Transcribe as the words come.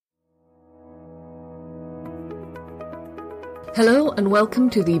Hello and welcome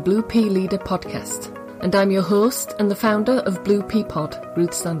to the Blue Pea Leader podcast. And I'm your host and the founder of Blue Pea Pod,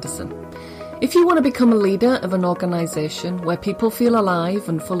 Ruth Sanderson. If you want to become a leader of an organisation where people feel alive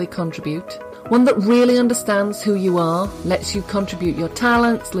and fully contribute, one that really understands who you are, lets you contribute your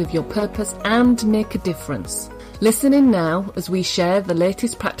talents, live your purpose and make a difference, listen in now as we share the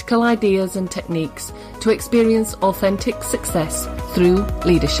latest practical ideas and techniques to experience authentic success through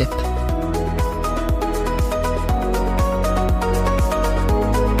leadership.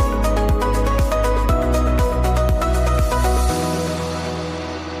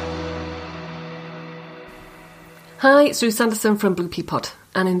 Hi, it's Ruth Sanderson from Blue Pea Pod,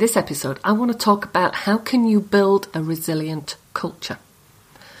 and in this episode I want to talk about how can you build a resilient culture.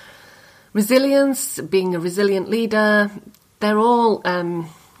 Resilience, being a resilient leader, they're all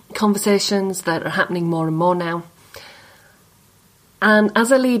conversations that are happening more and more now. And as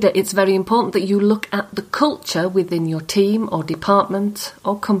a leader, it's very important that you look at the culture within your team or department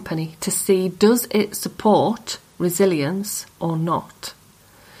or company to see, does it support resilience or not?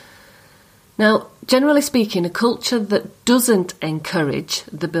 Now, generally speaking, a culture that doesn't encourage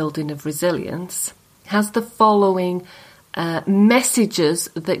the building of resilience has the following messages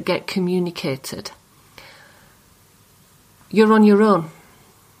that get communicated. You're on your own.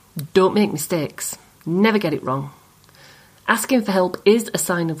 Don't make mistakes. Never get it wrong. Asking for help is a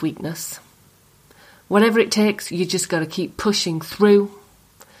sign of weakness. Whatever it takes, you just got to keep pushing through.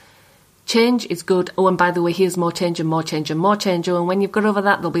 Change is good. Oh, and by the way, here's more change and more change and more change. Oh, and when you've got over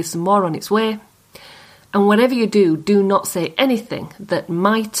that, there'll be some more on its way. And whatever you do, do not say anything that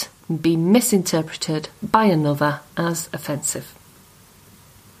might be misinterpreted by another as offensive.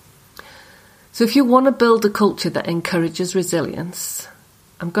 So if you want to build a culture that encourages resilience,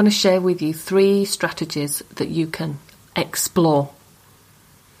 I'm going to share with you 3 strategies that you can explore.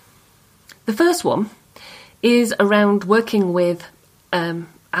 The first one is around working with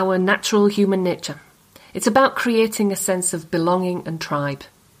our natural human nature. It's about creating a sense of belonging and tribe.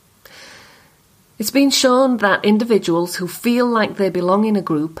 It's been shown that individuals who feel like they belong in a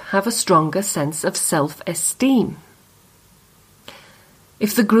group have a stronger sense of self-esteem.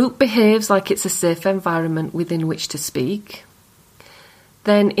 If the group behaves like it's a safe environment within which to speak,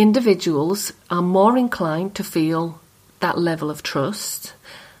 then individuals are more inclined to feel that level of trust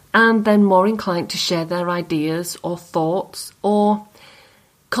and then more inclined to share their ideas or thoughts or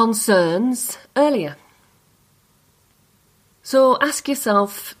concerns earlier. So ask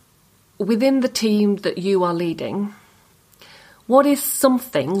yourself, within the team that you are leading, what is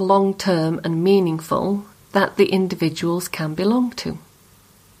something long-term and meaningful that the individuals can belong to?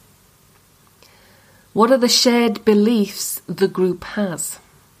 What are the shared beliefs the group has?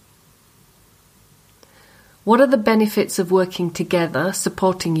 What are the benefits of working together,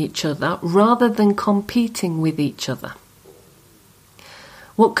 supporting each other, rather than competing with each other?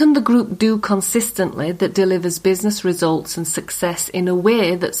 What can the group do consistently that delivers business results and success in a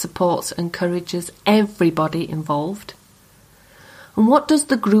way that supports and encourages everybody involved? And what does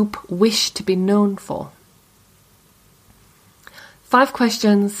the group wish to be known for? 5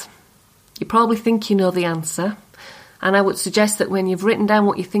 questions. You probably think you know the answer, and I would suggest that when you've written down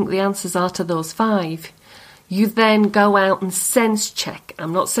what you think the answers are to those 5, you then go out and sense check.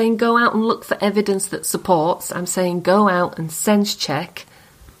 I'm not saying go out and look for evidence that supports. I'm saying go out and sense check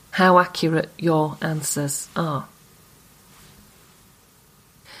how accurate your answers are.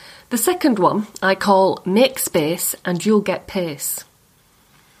 The second one I call make space and you'll get pace.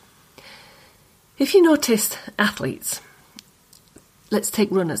 If you notice athletes, let's take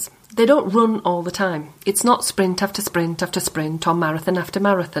runners. They don't run all the time. It's not sprint after sprint after sprint or marathon after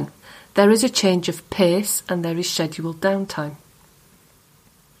marathon. There is a change of pace and there is scheduled downtime.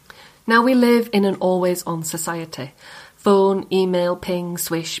 Now we live in an always-on society. Phone, email, ping,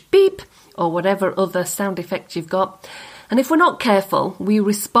 swish, beep, or whatever other sound effect you've got. And if we're not careful, we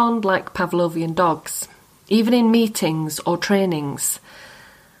respond like Pavlovian dogs, even in meetings or trainings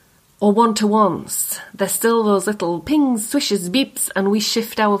or one-to-ones. There's still those little pings, swishes, beeps, and we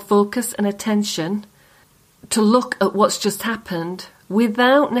shift our focus and attention to look at what's just happened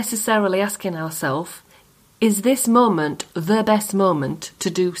without necessarily asking ourselves, is this moment the best moment to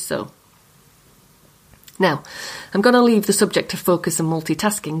do so? Now, I'm going to leave the subject of focus and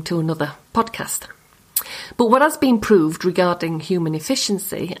multitasking to another podcast. But what has been proved regarding human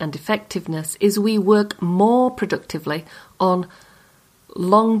efficiency and effectiveness is we work more productively on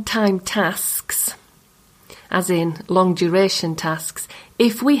long-time tasks, as in long-duration tasks,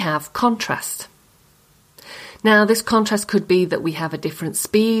 if we have contrast. Now, this contrast could be that we have a different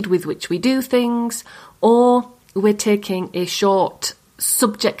speed with which we do things, or we're taking a short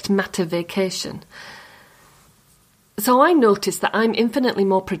subject matter vacation. So I notice that I'm infinitely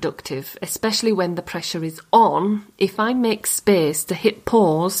more productive, especially when the pressure is on, if I make space to hit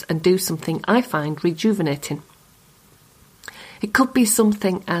pause and do something I find rejuvenating. It could be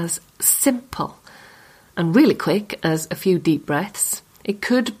something as simple and really quick as a few deep breaths. It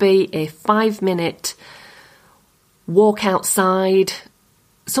could be a 5-minute walk outside.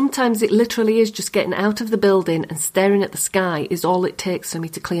 Sometimes it literally is just getting out of the building and staring at the sky is all it takes for me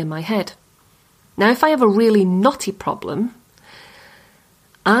to clear my head. Now, if I have a really knotty problem,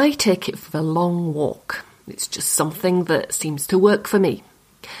 I take it for a long walk. It's just something that seems to work for me.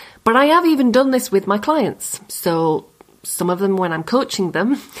 But I have even done this with my clients. So some of them, when I'm coaching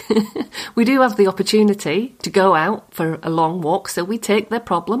them, we do have the opportunity to go out for a long walk. So we take their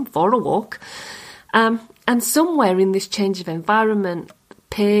problem for a walk. And somewhere in this change of environment,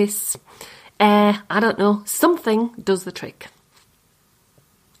 pace, air, I don't know, something does the trick.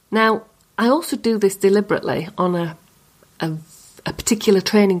 Now, I also do this deliberately on a particular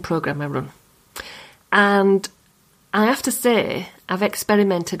training program I run. And I have to say, I've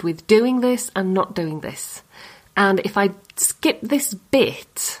experimented with doing this and not doing this. And if I skip this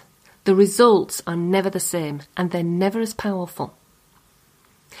bit, the results are never the same and they're never as powerful.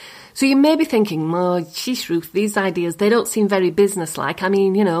 So you may be thinking, oh, sheesh, Ruth, these ideas, they don't seem very businesslike. I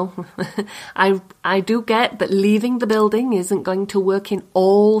mean, you know, I do get that leaving the building isn't going to work in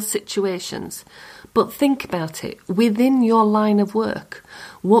all situations. But think about it. Within your line of work,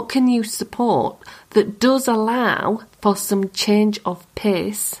 what can you support that does allow for some change of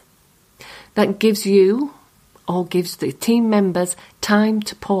pace that gives you or gives the team members time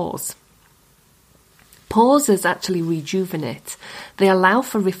to pause? Pauses actually rejuvenate. They allow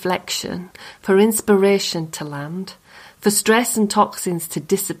for reflection, for inspiration to land, for stress and toxins to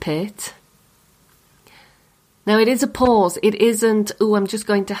dissipate. Now, it is a pause. It isn't, I'm just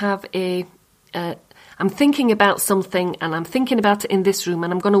going to have I'm thinking about something and I'm thinking about it in this room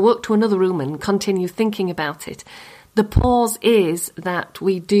and I'm going to walk to another room and continue thinking about it. The pause is that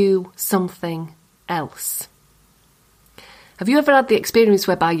we do something else. Have you ever had the experience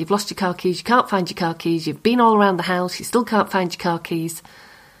whereby you've lost your car keys, you can't find your car keys, you've been all around the house, you still can't find your car keys,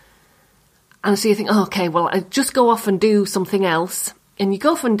 and so you think, oh, okay, well, I just go off and do something else, and you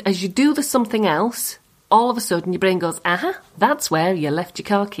go off and as you do the something else, all of a sudden your brain goes, that's where you left your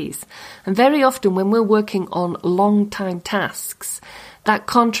car keys. And very often when we're working on long time tasks, that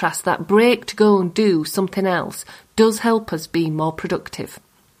contrast, that break to go and do something else does help us be more productive.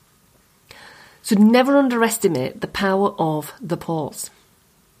 So never underestimate the power of the pause.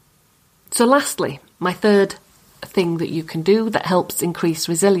 So lastly, my third thing that you can do that helps increase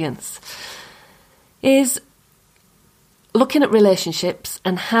resilience is looking at relationships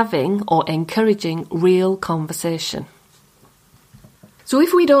and having or encouraging real conversation. So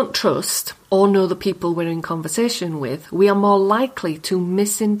if we don't trust or know the people we're in conversation with, we are more likely to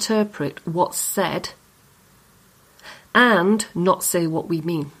misinterpret what's said and not say what we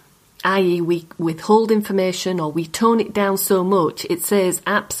mean. I.e., we withhold information or we tone it down so much it says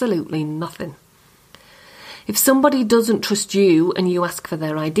absolutely nothing. If somebody doesn't trust you and you ask for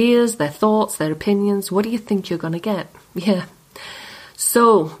their ideas, their thoughts, their opinions, what do you think you're going to get? Yeah.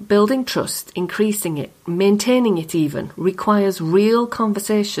 So, building trust, increasing it, maintaining it even, requires real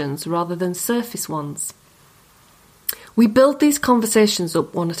conversations rather than surface ones. We build these conversations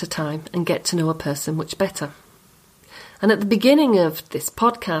up one at a time and get to know a person much better. And at the beginning of this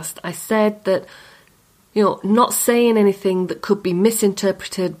podcast, I said that, not saying anything that could be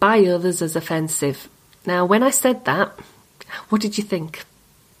misinterpreted by others as offensive. Now, when I said that, what did you think?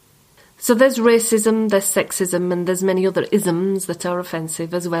 So there's racism, there's sexism, and there's many other isms that are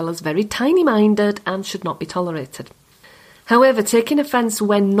offensive, as well as very tiny-minded and should not be tolerated. However, taking offence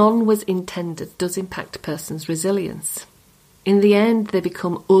when none was intended does impact a person's resilience. In the end, they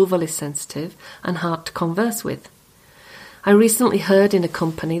become overly sensitive and hard to converse with. I recently heard in a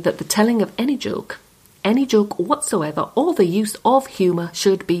company that the telling of any joke whatsoever, or the use of humour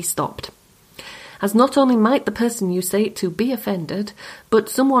should be stopped. As not only might the person you say it to be offended, but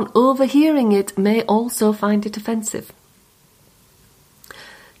someone overhearing it may also find it offensive.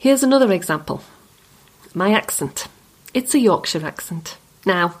 Here's another example. My accent. It's a Yorkshire accent.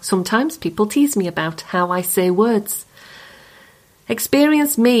 Now, sometimes people tease me about how I say words.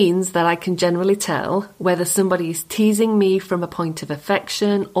 Experience means that I can generally tell whether somebody is teasing me from a point of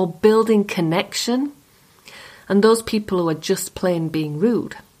affection or building connection, and those people who are just plain being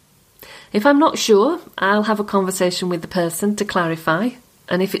rude. If I'm not sure, I'll have a conversation with the person to clarify,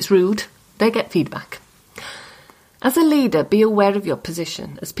 and if it's rude, they get feedback. As a leader, be aware of your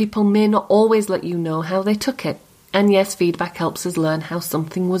position, as people may not always let you know how they took it. And yes, feedback helps us learn how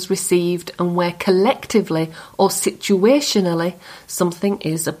something was received and where collectively or situationally something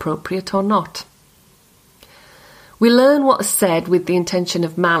is appropriate or not. We learn what is said with the intention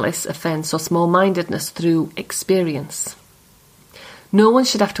of malice, offence or small-mindedness through experience. No one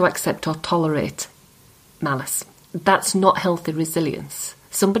should have to accept or tolerate malice. That's not healthy resilience.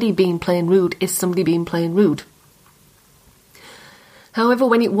 Somebody being plain rude is somebody being plain rude. However,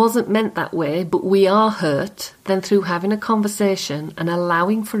 when it wasn't meant that way, but we are hurt, then through having a conversation and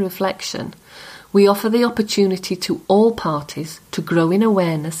allowing for reflection, we offer the opportunity to all parties to grow in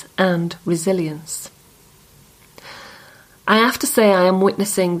awareness and resilience. I have to say I am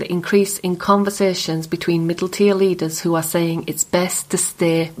witnessing the increase in conversations between middle-tier leaders who are saying it's best to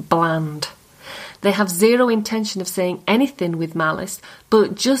stay bland. They have zero intention of saying anything with malice,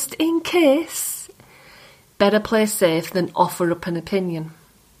 but just in case, better play safe than offer up an opinion.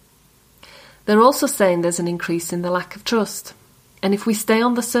 They're also saying there's an increase in the lack of trust. And if we stay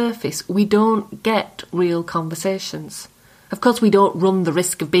on the surface, we don't get real conversations. Of course, we don't run the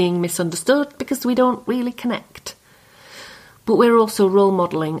risk of being misunderstood because we don't really connect. But we're also role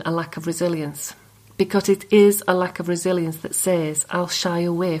modelling a lack of resilience, because it is a lack of resilience that says, I'll shy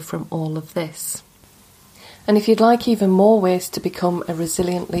away from all of this. And if you'd like even more ways to become a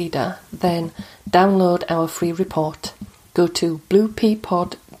resilient leader, then download our free report. Go to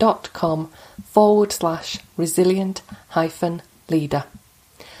bluepeapod.com/resilient-leader.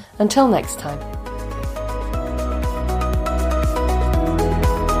 Until next time.